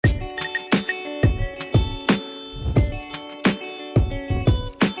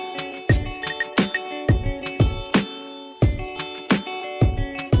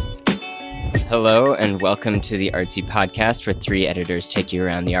Hello, and welcome to the Artsy Podcast, where three editors take you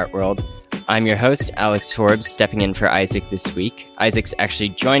around the art world. I'm your host, Alex Forbes, stepping in for Isaac this week. Isaac's actually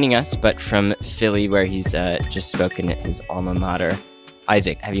joining us, but from Philly, where he's just spoken at his alma mater.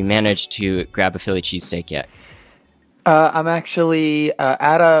 Isaac, have you managed to grab a Philly cheesesteak yet? I'm actually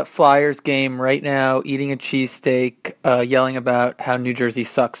at a Flyers game right now, eating a cheesesteak, yelling about how New Jersey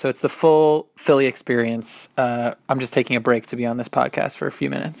sucks. So it's the full Philly experience. I'm just taking a break to be on this podcast for a few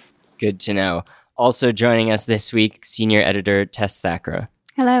minutes. Good to know. Also joining us this week, senior editor Tess Thackara.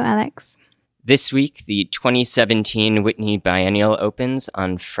 Hello, Alex. This week, the 2017 Whitney Biennial opens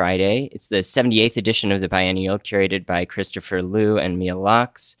on Friday. It's the 78th edition of the Biennial, curated by Christopher Liu and Mia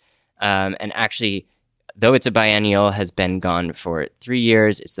Laux. And actually, though it's a biennial, has been gone for 3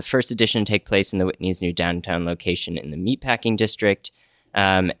 years. It's the first edition to take place in the Whitney's new downtown location in the Meatpacking District,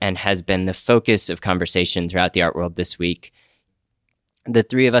 and has been the focus of conversation throughout the art world this week. The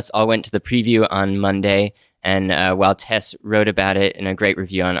three of us all went to the preview on Monday, and while Tess wrote about it in a great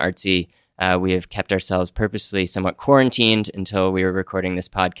review on Artsy, we have kept ourselves purposely somewhat quarantined until we were recording this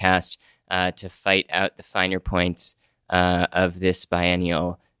podcast to fight out the finer points of this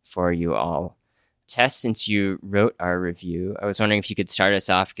biennial for you all. Tess, since you wrote our review, I was wondering if you could start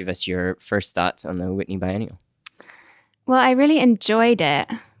us off, give us your first thoughts on the Whitney Biennial. Well, I really enjoyed it,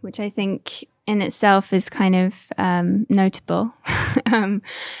 which I think in itself is kind of notable.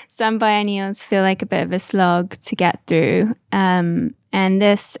 Some biennials feel like a bit of a slog to get through. And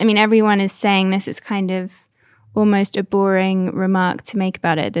this, I mean, everyone is saying this is kind of almost a boring remark to make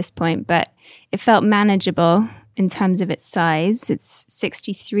about it at this point, but it felt manageable in terms of its size. It's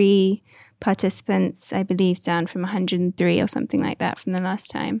 63 participants, I believe, down from 103 or something like that from the last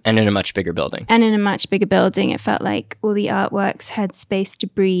time. And in a much bigger building. It felt like all the artworks had space to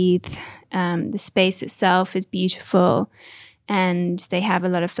breathe. The space itself is beautiful, and they have a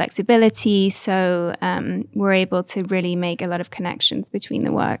lot of flexibility. So we're able to really make a lot of connections between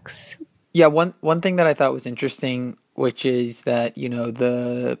the works. Yeah, one thing that I thought was interesting, which is that, you know,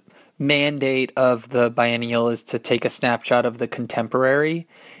 the mandate of the biennial is to take a snapshot of the contemporary.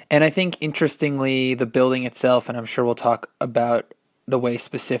 And I think, interestingly, the building itself, and I'm sure we'll talk about the way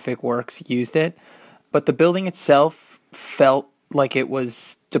specific works used it, but the building itself felt like it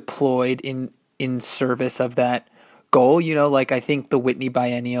was deployed in service of that goal. You know, like I think the Whitney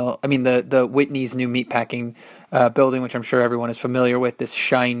Biennial, I mean, the Whitney's new meatpacking building, which I'm sure everyone is familiar with, this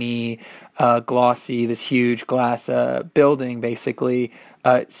shiny, glossy, this huge glass building, basically,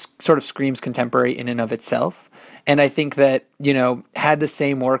 sort of screams contemporary in and of itself. And I think that, you know, had the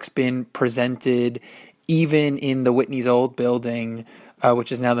same works been presented even in the Whitney's old building,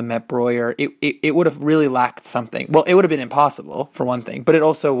 which is now the Met Breuer, it would have really lacked something. Well, it would have been impossible, for one thing, but it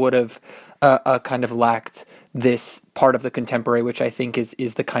also would have kind of lacked this part of the contemporary, which I think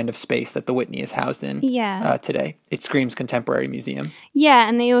is the kind of space that the Whitney is housed in today. It screams contemporary museum. Yeah,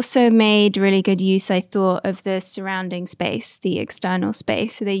 and they also made really good use, I thought, of the surrounding space, the external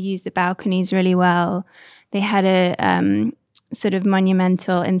space. So they used the balconies really well. They had a sort of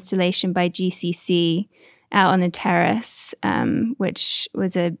monumental installation by GCC out on the terrace, which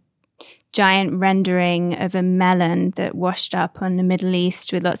was a giant rendering of a melon that washed up on the Middle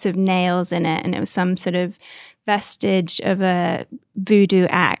East with lots of nails in it. And it was some sort of vestige of a voodoo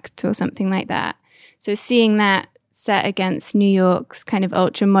act or something like that. So seeing that set against New York's kind of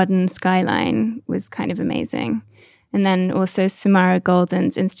ultra-modern skyline was kind of amazing. And then also Samara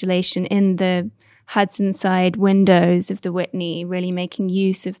Golden's installation in the Hudson side windows of the Whitney, really making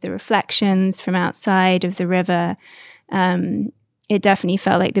use of the reflections from outside of the river. It definitely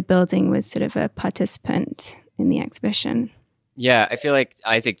felt like the building was sort of a participant in the exhibition. Yeah, I feel like,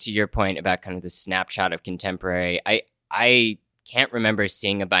 Isaac, to your point about kind of the snapshot of contemporary, I can't remember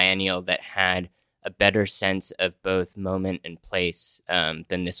seeing a biennial that had a better sense of both moment and place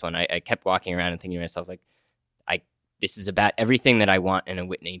than this one. I kept walking around and thinking to myself, like, this is about everything that I want in a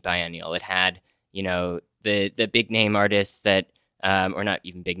Whitney biennial. It had, you know, the big name artists that, or not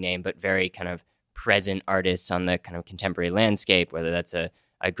even big name, but very kind of present artists on the kind of contemporary landscape, whether that's a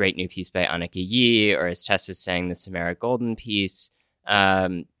great new piece by Anneke Yee, or as Tess was saying, the Samara Golden piece,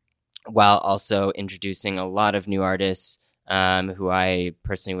 while also introducing a lot of new artists who I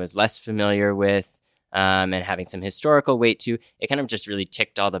personally was less familiar with, and having some historical weight too. It kind of just really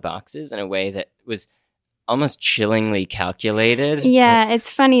ticked all the boxes in a way that was almost chillingly calculated. Yeah, it's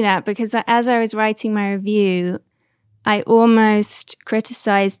funny that, because as I was writing my review, I almost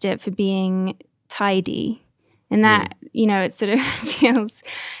criticized it for being tidy. And that, you know, it sort of feels,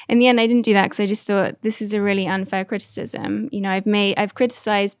 in the end, I didn't do that because I just thought this is a really unfair criticism. You know, I've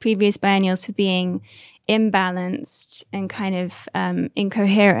criticized previous biennials for being imbalanced and kind of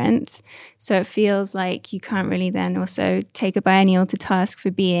incoherent. So it feels like you can't really then also take a biennial to task for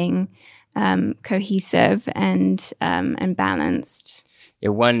being cohesive and balanced. Yeah,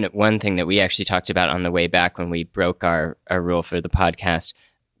 one thing that we actually talked about on the way back when we broke our rule for the podcast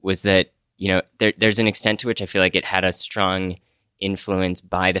was that, there's an extent to which I feel like it had a strong influence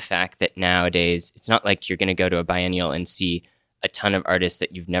by the fact that nowadays it's not like you're going to go to a biennial and see a ton of artists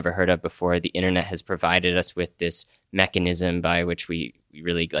that you've never heard of before. The internet has provided us with this mechanism by which we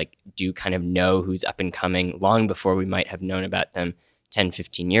really do kind of know who's up and coming long before we might have known about them 10,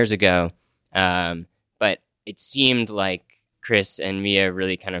 15 years ago. But it seemed like Chris and Mia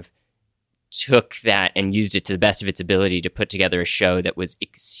really kind of took that and used it to the best of its ability to put together a show that was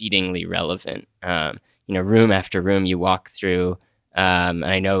exceedingly relevant. Room after room you walk through, and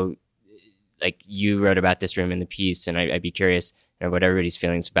I know you wrote about this room in the piece, and I'd be curious what everybody's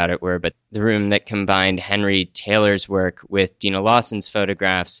feelings about it were, but the room that combined Henry Taylor's work with Dina Lawson's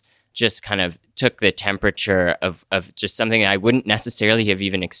photographs just kind of took the temperature of just something I wouldn't necessarily have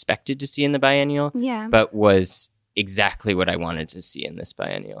even expected to see in the biennial, but was exactly what I wanted to see in this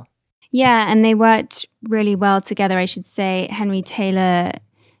biennial. Yeah, and they worked really well together, I should say. Henry Taylor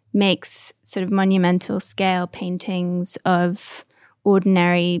makes sort of monumental scale paintings of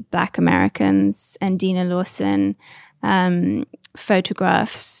ordinary Black Americans, and Dina Lawson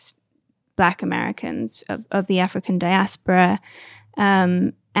photographs Black Americans of the African diaspora.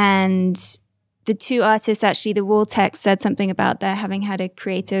 And the two artists, actually, the wall text said something about their having had a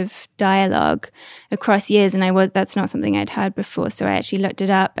creative dialogue across years, and that's not something I'd heard before, so I actually looked it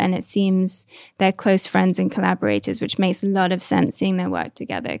up, and it seems they're close friends and collaborators, which makes a lot of sense seeing their work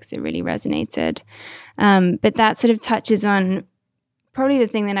together because it really resonated. But that sort of touches on probably the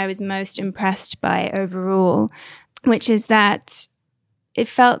thing that I was most impressed by overall, which is that it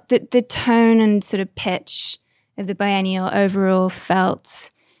felt that the tone and sort of pitch of the biennial overall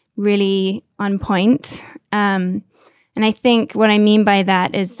felt really on point. And I think what I mean by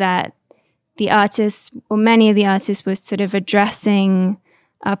that is that the artists, or many of the artists, were sort of addressing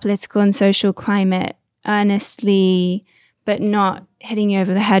our political and social climate earnestly, but not hitting you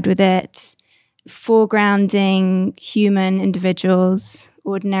over the head with it, foregrounding human individuals,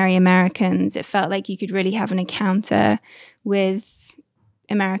 ordinary Americans. It felt like you could really have an encounter with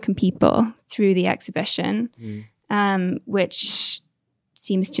American people through the exhibition, which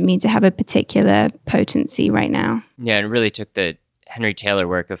seems to me to have a particular potency right now. Yeah, and it really took the Henry Taylor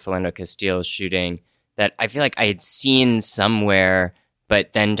work of Philando Castile's shooting that I feel like I had seen somewhere,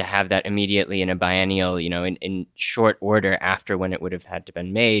 but then to have that immediately in a biennial, in short order after when it would have had to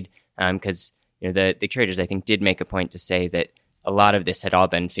been made, because the curators, I think, did make a point to say that a lot of this had all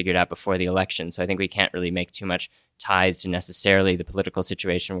been figured out before the election, so I think we can't really make too much ties to necessarily the political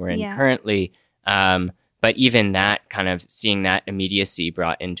situation we're in currently. But even that kind of seeing that immediacy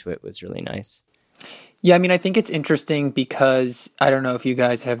brought into it was really nice. Yeah, I mean, I think it's interesting because I don't know if you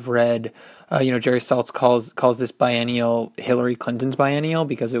guys have read, Jerry Saltz calls this biennial Hillary Clinton's biennial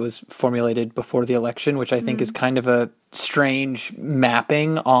because it was formulated before the election, which I think is kind of a strange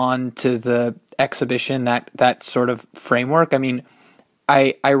mapping onto the exhibition, that sort of framework. I mean,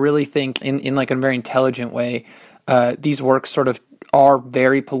 I really think in like a very intelligent way, these works sort of are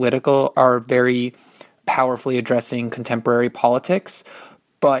very political, are very powerfully addressing contemporary politics,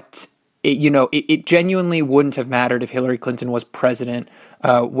 but it genuinely wouldn't have mattered if Hillary Clinton was president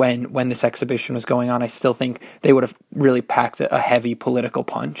when this exhibition was going on. I still think they would have really packed a heavy political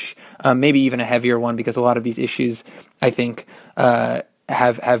punch, maybe even a heavier one, because a lot of these issues, I think,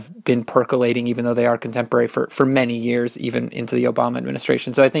 have been percolating, even though they are contemporary for many years, even into the Obama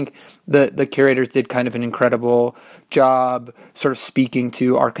administration. So I think the curators did kind of an incredible job sort of speaking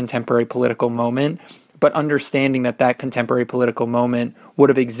to our contemporary political moment, but understanding that contemporary political moment would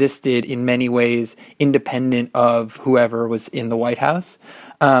have existed in many ways independent of whoever was in the White House.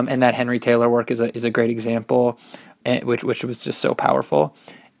 And that Henry Taylor work is a great example, which was just so powerful.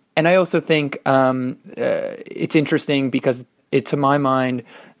 And I also think it's interesting because to my mind,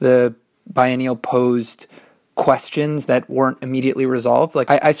 the biennial posed questions that weren't immediately resolved. Like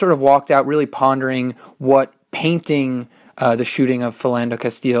I sort of walked out really pondering what painting the shooting of Philando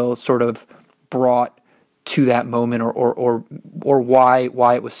Castile sort of brought to that moment, or why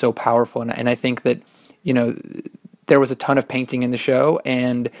it was so powerful. And I think that, there was a ton of painting in the show,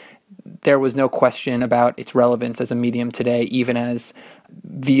 and there was no question about its relevance as a medium today, even as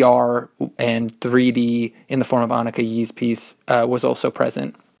VR and 3D in the form of Annika Yee's piece was also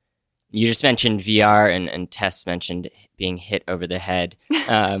present. You just mentioned VR, and Tess mentioned being hit over the head,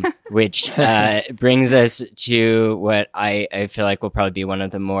 which brings us to what I feel like will probably be one of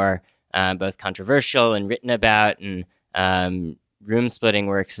the more both controversial and written about, and room-splitting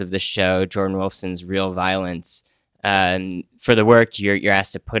works of the show, Jordan Wolfson's Real Violence. For the work, you're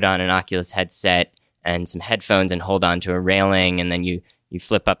asked to put on an Oculus headset and some headphones and hold on to a railing, and then you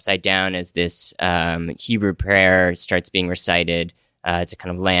flip upside down as this Hebrew prayer starts being recited to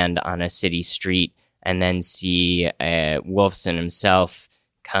kind of land on a city street, and then see Wolfson himself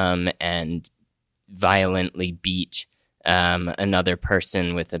come and violently beat another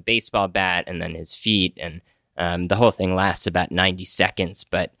person with a baseball bat and then his feet. And the whole thing lasts about 90 seconds,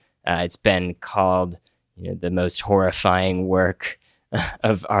 but it's been called the most horrifying work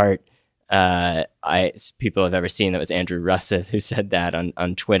of art people have ever seen. That was Andrew Russeth who said that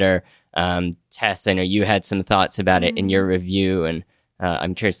on Twitter. Tess, I know you had some thoughts about it in your review, and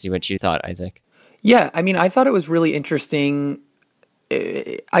I'm curious to see what you thought, Isaac. Yeah, I mean, I thought it was really interesting.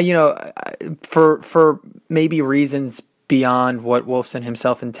 For maybe reasons beyond what Wolfson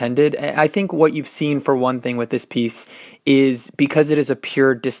himself intended. I think what you've seen, for one thing, with this piece is because it is a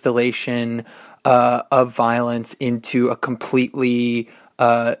pure distillation of violence into a completely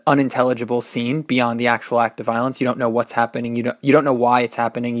unintelligible scene beyond the actual act of violence. You don't know what's happening. You don't know why it's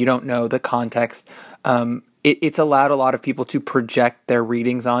happening. You don't know the context. It's allowed a lot of people to project their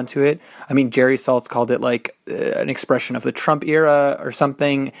readings onto it. I mean, Jerry Saltz called it like an expression of the Trump era or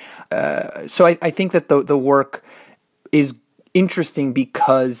something. So I think that the work is interesting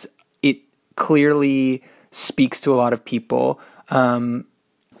because it clearly speaks to a lot of people.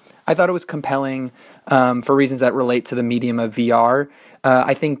 I thought it was compelling for reasons that relate to the medium of VR.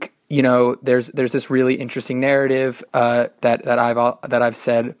 I think there's this really interesting narrative that I've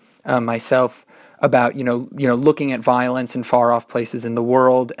said myself about looking at violence in far off places in the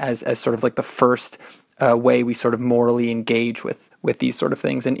world as sort of like the first way we sort of morally engage with these sort of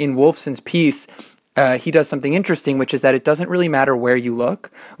things. And in Wolfson's piece, he does something interesting, which is that it doesn't really matter where you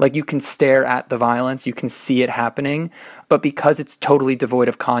look. Like, you can stare at the violence, you can see it happening, but because it's totally devoid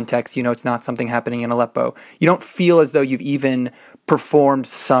of context, it's not something happening in Aleppo, you don't feel as though you've even performed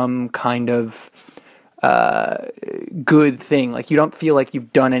some kind of good thing. Like, you don't feel like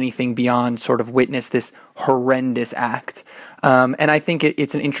you've done anything beyond sort of witness this horrendous act. And I think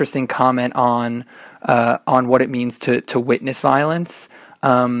it's an interesting comment on what it means to witness violence,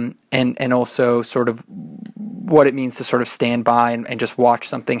 and also sort of what it means to sort of stand by and just watch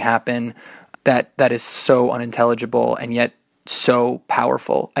something happen that is so unintelligible and yet so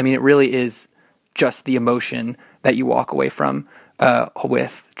powerful. I mean, it really is just the emotion that you walk away from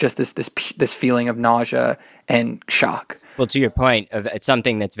with just this feeling of nausea and shock. Well, to your point, it's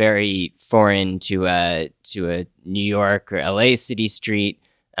something that's very foreign to a New York or LA city street,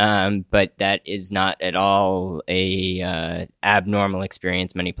 but that is not at all a abnormal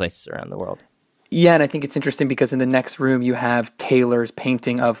experience many places around the world. Yeah, and I think it's interesting because in the next room you have Taylor's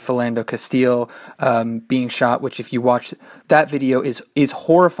painting of Philando Castile being shot, which, if you watch that video, is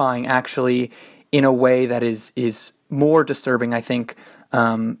horrifying, actually, in a way that is more disturbing, I think,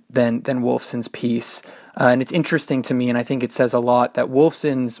 than Wolfson's piece. And it's interesting to me, and I think it says a lot, that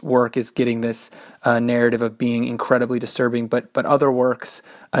Wolfson's work is getting this narrative of being incredibly disturbing, but other works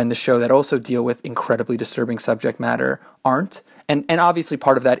in the show that also deal with incredibly disturbing subject matter aren't. And obviously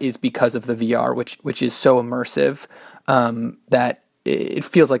part of that is because of the VR, which is so immersive that it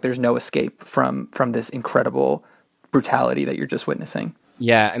feels like there's no escape from this incredible brutality that you're just witnessing.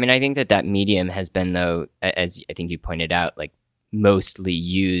 Yeah, I mean, I think that medium has been, though, as I think you pointed out, like, mostly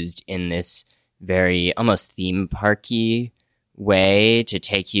used in this very almost theme parky way to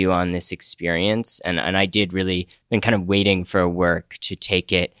take you on this experience. And I did really been kind of waiting for a work to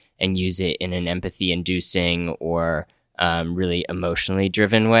take it and use it in an empathy-inducing or really emotionally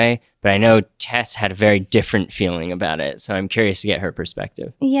driven way. But I know Tess had a very different feeling about it, so I'm curious to get her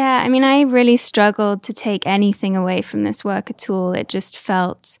perspective. Yeah, I mean, I really struggled to take anything away from this work at all. It just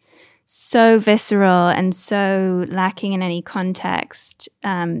felt so visceral and so lacking in any context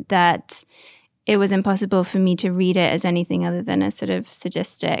that it was impossible for me to read it as anything other than a sort of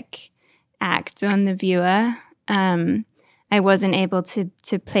sadistic act on the viewer. I wasn't able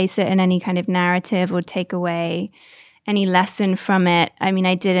to place it in any kind of narrative or take away any lesson from it. I mean,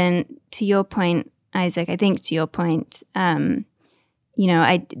 I didn't, to your point, Isaac, I think to your point,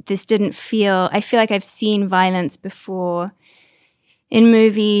 this didn't feel, I feel like I've seen violence before in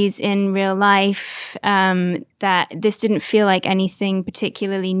movies, in real life, that this didn't feel like anything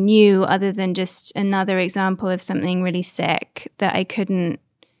particularly new other than just another example of something really sick that I couldn't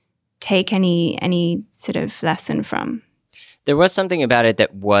take any sort of lesson from. There was something about it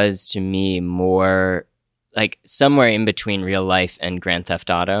that was, to me, more like somewhere in between real life and Grand Theft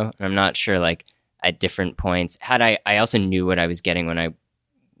Auto. I'm not sure, like, at different points. I also knew what I was getting when I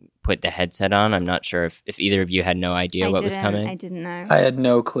put the headset on. I'm not sure if either of you had no idea what was coming. I didn't know. I had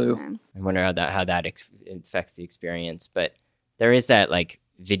no clue. No. I wonder how that affects the experience. But there is that like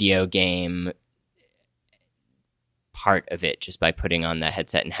video game part of it just by putting on that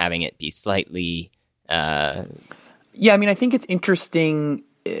headset and having it be slightly... Yeah, I mean, I think it's interesting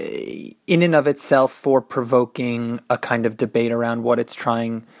in and of itself for provoking a kind of debate around what it's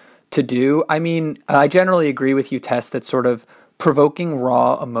trying to do. I mean, I generally agree with you, Tess, that sort of provoking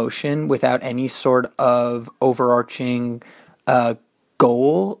raw emotion without any sort of overarching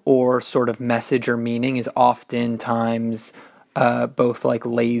goal or sort of message or meaning is oftentimes both like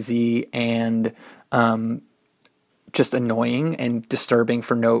lazy and just annoying and disturbing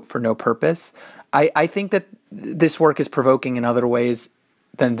for no purpose. I think that this work is provoking in other ways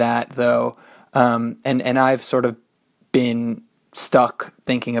than that, though, and I've sort of been stuck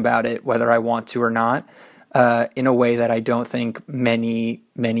thinking about it, whether I want to or not, in a way that I don't think many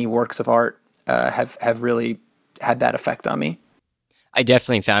works of art have really had that effect on me. I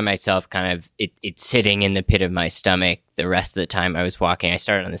definitely found myself kind of it sitting in the pit of my stomach the rest of the time I was walking. I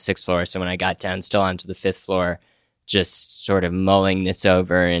started on the 6th floor, so when I got down still onto the 5th floor, just sort of mulling this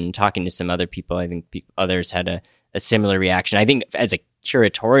over and talking to some other people, I think others had a similar reaction. I think as a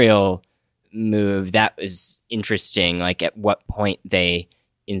curatorial move, that was interesting, like at what point they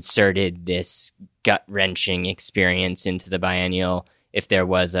inserted this gut-wrenching experience into the biennial, if there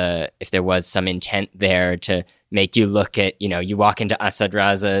was some intent there to make you look at, you walk into Asad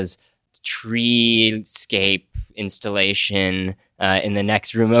Raza's treescape installation in the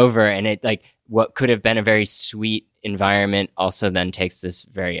next room over, and it like what could have been a very sweet environment also then takes this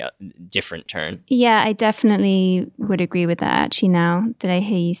very different turn. Yeah, I definitely would agree with that actually now that I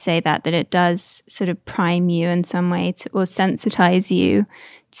hear you say that it does sort of prime you in some way or sensitize you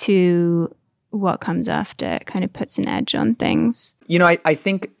to what comes after. It kind of puts an edge on things. I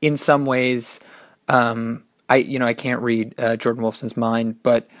think in some ways, I can't read Jordan Wolfson's mind,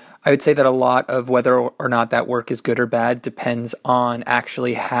 but I would say that a lot of whether or not that work is good or bad depends on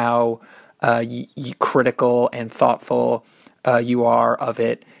actually how critical and thoughtful you are of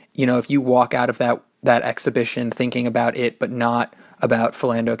it. If you walk out of that exhibition thinking about it, but not about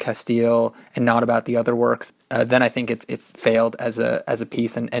Philando Castile and not about the other works, then I think it's failed as a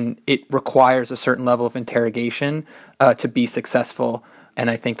piece, and it requires a certain level of interrogation to be successful. And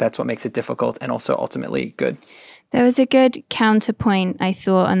I think that's what makes it difficult and also ultimately good. There was a good counterpoint, I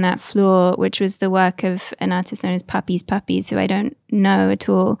thought, on that floor, which was the work of an artist known as Puppies, who I don't know at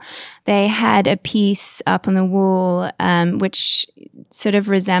all. They had a piece up on the wall which sort of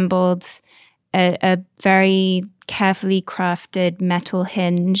resembled a very carefully crafted metal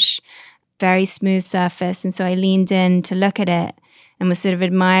hinge, very smooth surface. And so I leaned in to look at it and was sort of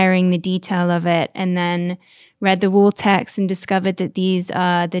admiring the detail of it, and then read the wall text and discovered that these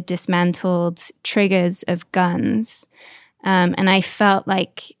are the dismantled triggers of guns. And I felt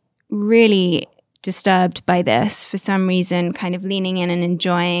like really disturbed by this for some reason, kind of leaning in and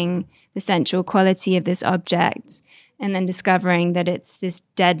enjoying the sensual quality of this object, and then discovering that it's this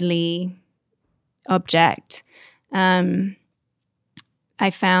deadly object. I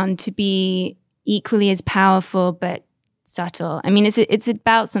found to be equally as powerful, but subtle. I mean, it's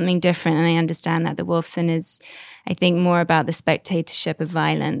about something different, and I understand that the Wolfson is, I think, more about the spectatorship of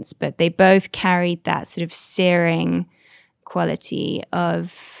violence, but they both carried that sort of searing quality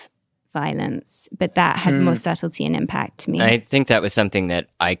of violence, but that had more subtlety and impact to me. I think that was something that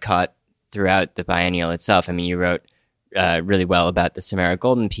I caught throughout the biennial itself. I mean, you wrote really well about the Samara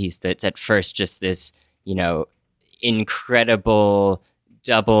Golden piece that's at first just this, incredible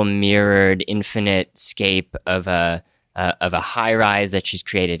double mirrored infinite scape of a high rise that she's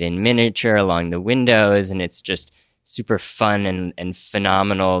created in miniature along the windows, and it's just super fun and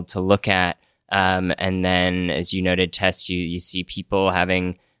phenomenal to look at. And then, as you noted, Tess, you see people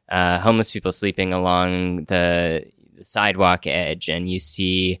having homeless people sleeping along the sidewalk edge, and you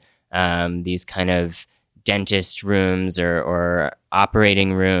see these kind of dentist rooms or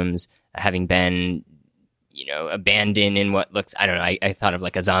operating rooms having been, abandoned in what looks, I don't know, I thought of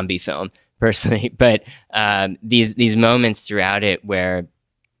like a zombie film personally, but these moments throughout it where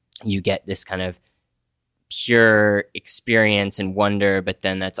you get this kind of pure experience and wonder, but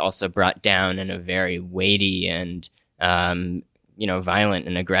then that's also brought down in a very weighty and violent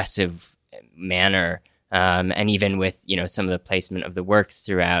and aggressive manner. And even with some of the placement of the works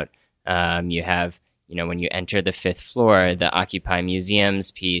throughout, you have when you enter the 5th floor, the Occupy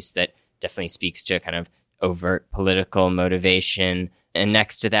Museums piece that definitely speaks to kind of overt political motivation. And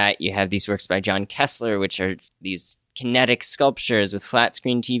next to that, you have these works by John Kessler, which are these kinetic sculptures with flat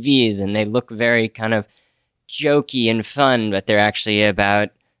screen TVs, and they look very kind of jokey and fun, but they're actually about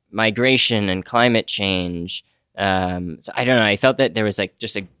migration and climate change. So I don't know. I felt that there was like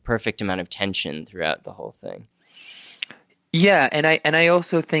just a perfect amount of tension throughout the whole thing. Yeah, and I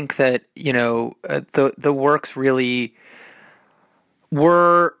also think that the works really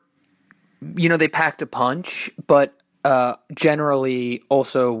were, they packed a punch, but generally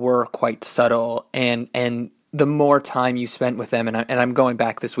also were quite subtle, and the more time you spent with them, and I'm going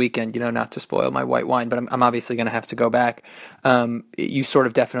back this weekend, not to spoil my white wine, but I'm obviously going to have to go back. You sort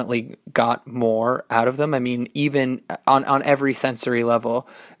of definitely got more out of them. I mean, even on every sensory level,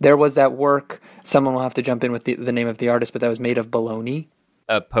 there was that work. Someone will have to jump in with the name of the artist, but that was made of bologna.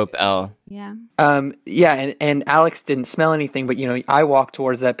 Pope L. Yeah. Yeah, and Alex didn't smell anything, but I walked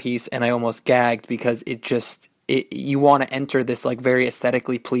towards that piece and I almost gagged because you want to enter this like very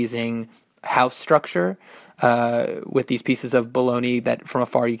aesthetically pleasing house structure with these pieces of bologna that from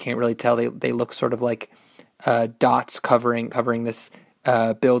afar you can't really tell. They look sort of like dots covering this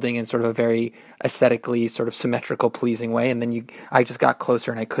building in sort of a very aesthetically sort of symmetrical, pleasing way. And then I just got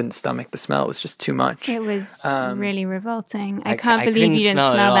closer and I couldn't stomach the smell. It was just too much. It was really revolting. I can't believe you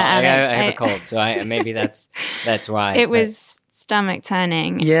didn't smell that, Alex. I have a cold, so maybe that's why. It was stomach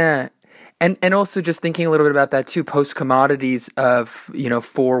turning. Yeah. And also just thinking a little bit about that too, post commodities of,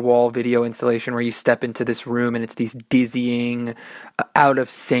 4-wall video installation where you step into this room and it's these dizzying, out of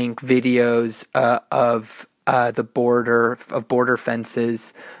sync videos of the border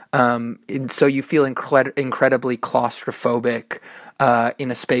fences. And so you feel incredibly claustrophobic in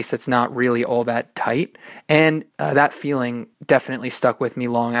a space that's not really all that tight. And that feeling definitely stuck with me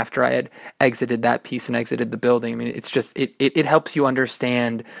long after I had exited that piece and exited the building. I mean, it's just, it helps you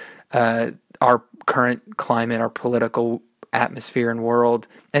understand our current climate, our political atmosphere and world,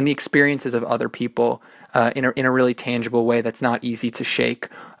 and the experiences of other people in a really tangible way that's not easy to shake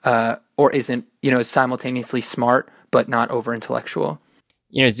or isn't, simultaneously smart but not over intellectual.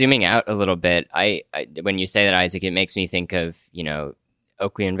 Zooming out a little bit, I when you say that, Isaac, it makes me think of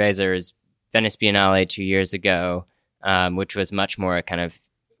Oakley and Weser's Venice Biennale 2 years ago, which was much more a kind of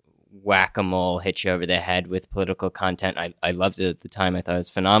whack-a-mole, hit you over the head with political content. I loved it at the time. I thought it was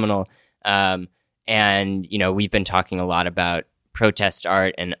phenomenal. And, we've been talking a lot about protest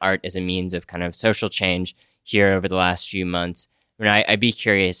art and art as a means of kind of social change here over the last few months. I mean, I'd be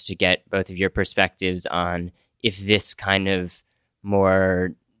curious to get both of your perspectives on if this kind of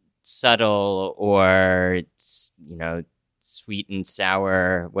more subtle or, sweet and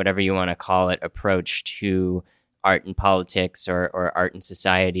sour, whatever you want to call it, approach to art and politics or art and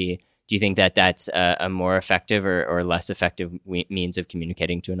society. Do you think that that's a more effective or less effective means of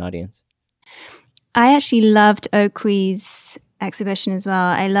communicating to an audience? I actually loved Oakley's exhibition as well.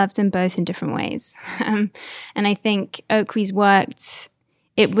 I loved them both in different ways. And I think Oakley's worked,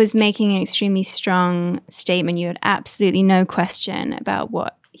 it was making an extremely strong statement. You had absolutely no question about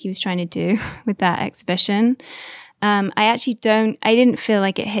what he was trying to do with that exhibition. I didn't feel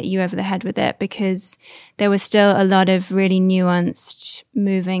like it hit you over the head with it because there was still a lot of really nuanced,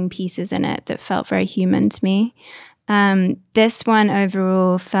 moving pieces in it that felt very human to me. This one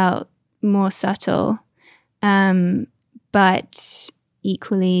overall felt more subtle, but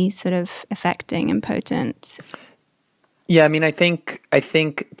equally sort of affecting and potent. Yeah, I mean, I think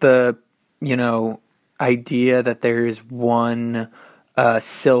the, idea that there is one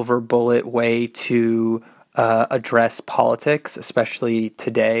silver bullet way to address politics, especially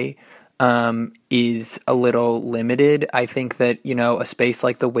today, is a little limited. I think that, a space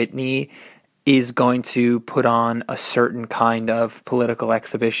like the Whitney is going to put on a certain kind of political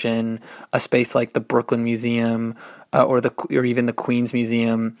exhibition. A space like the Brooklyn Museum or even the Queens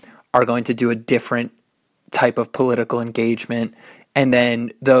Museum are going to do a different type of political engagement. And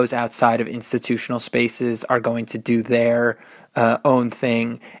then those outside of institutional spaces are going to do their own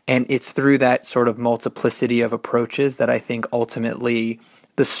thing. And it's through that sort of multiplicity of approaches that I think ultimately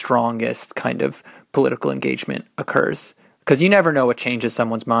the strongest kind of political engagement occurs. Because you never know what changes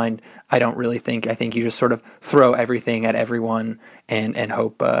someone's mind. I don't really think. I think you just sort of throw everything at everyone and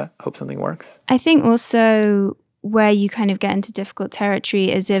hope something works. I think also where you kind of get into difficult territory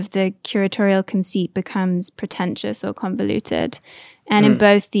is if the curatorial conceit becomes pretentious or convoluted. And in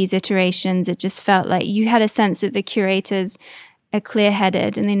both these iterations, it just felt like you had a sense that the curators are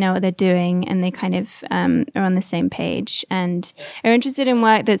clear-headed and they know what they're doing and they kind of are on the same page and are interested in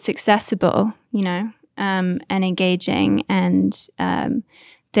work that's accessible, and engaging and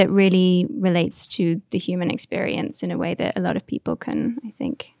that really relates to the human experience in a way that a lot of people can, I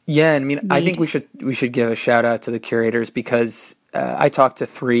think. Yeah, I mean, I think we should give a shout out to the curators because I talked to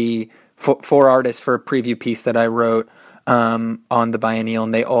four artists for a preview piece that I wrote on the biennial,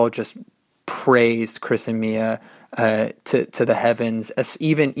 and they all just praised Chris and Mia to the heavens, as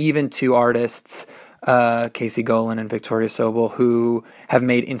even to artists, Casey Golan and Victoria Sobel, who have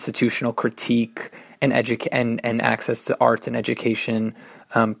made institutional critique and access to arts and education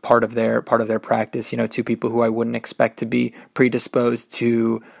part of their practice. Two people who I wouldn't expect to be predisposed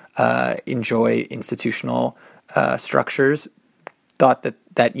to enjoy institutional structures, thought that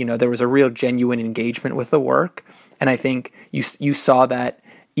there was a real genuine engagement with the work. And I think you saw that,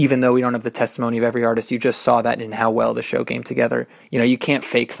 even though we don't have the testimony of every artist, you just saw that in how well the show came together. You can't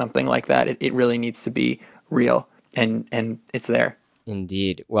fake something like that. It really needs to be real, and it's there.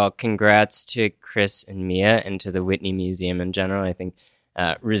 Indeed. Well, congrats to Chris and Mia and to the Whitney Museum in general. I think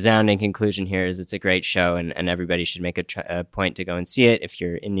resounding conclusion here is it's a great show, and everybody should make a point to go and see it if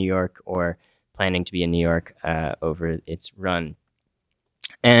you're in New York or planning to be in New York over its run.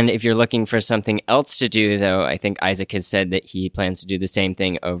 And if you're looking for something else to do, though, I think Isaac has said that he plans to do the same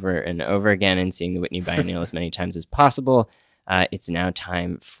thing over and over again and seeing the Whitney Biennial as many times as possible. It's now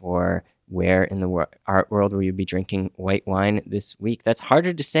time for where in the art world will you be drinking white wine this week? That's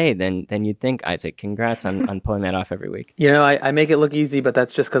harder to say than you'd think, Isaac. Congrats on pulling that off every week. I make it look easy, but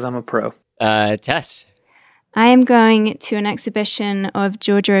that's just because I'm a pro. Tess. I am going to an exhibition of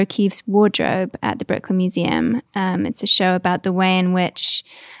Georgia O'Keeffe's wardrobe at the Brooklyn Museum. It's a show about the way in which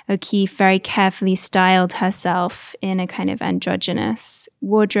O'Keeffe very carefully styled herself in a kind of androgynous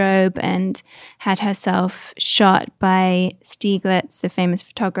wardrobe and had herself shot by Stieglitz, the famous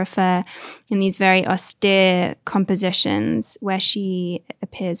photographer, in these very austere compositions where she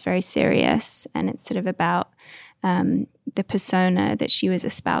appears very serious, and it's sort of about the persona that she was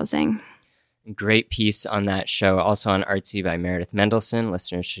espousing. Great piece on that show, also on Artsy by Meredith Mendelsohn.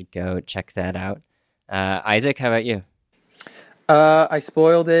 Listeners should go check that out. Isaac, how about you? I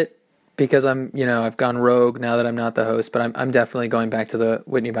spoiled it because I've gone rogue now that I'm not the host, but I'm definitely going back to the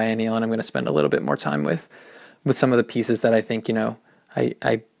Whitney Biennial, and I'm going to spend a little bit more time with some of the pieces that I think,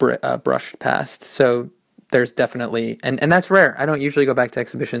 I brushed past. So there's definitely, and that's rare. I don't usually go back to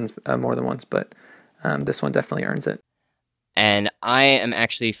exhibitions more than once, but this one definitely earns it. And I am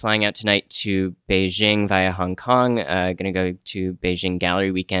actually flying out tonight to Beijing via Hong Kong. Going to go to Beijing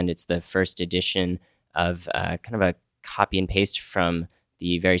Gallery Weekend. It's the first edition of kind of a copy and paste from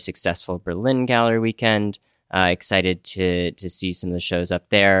the very successful Berlin Gallery Weekend. Excited to see some of the shows up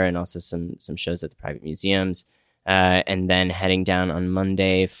there, and also some shows at the private museums. And then heading down on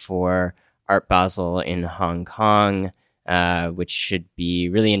Monday for Art Basel in Hong Kong, which should be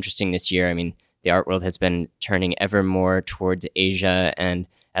really interesting this year. I mean, the art world has been turning ever more towards Asia, and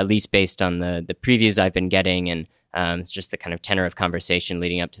at least based on the previews I've been getting, and it's just the kind of tenor of conversation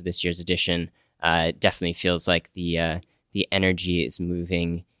leading up to this year's edition, definitely feels like the energy is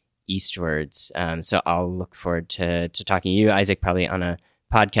moving eastwards. So I'll look forward to talking to you, Isaac, probably on a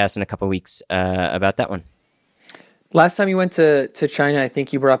podcast in a couple weeks about that one. Last time you went to China, I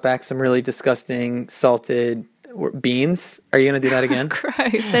think you brought back some really disgusting salted beans. Are you going to do that again?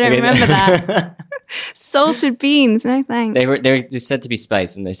 Gross. I don't remember that. Salted beans. No thanks. They're said to be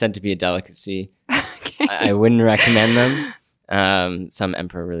spice, and they're said to be a delicacy. Okay. I wouldn't recommend them. Some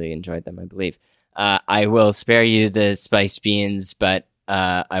emperor really enjoyed them, I believe. I will spare you the spiced beans, but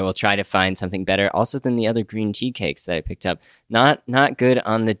I will try to find something better. Also than the other green tea cakes that I picked up. Not good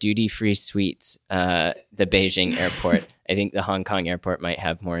on the duty-free sweets, the Beijing airport. I think the Hong Kong airport might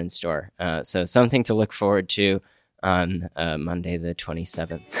have more in store. So something to look forward to on Monday the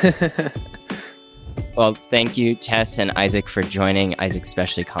 27th. Well, thank you, Tess and Isaac, for joining. Isaac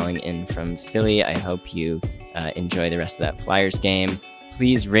especially calling in from Philly. I hope you enjoy the rest of that Flyers game.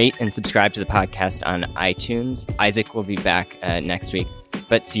 Please rate and subscribe to the podcast on iTunes. Isaac will be back next week.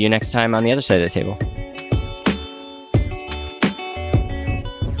 But see you next time on the other side of the table.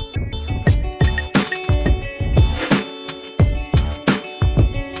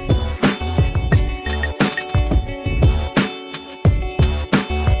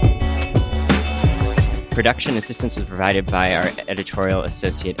 Production assistance was provided by our editorial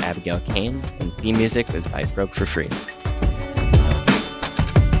associate, Abigail Kane, and theme music was by Broke for Free.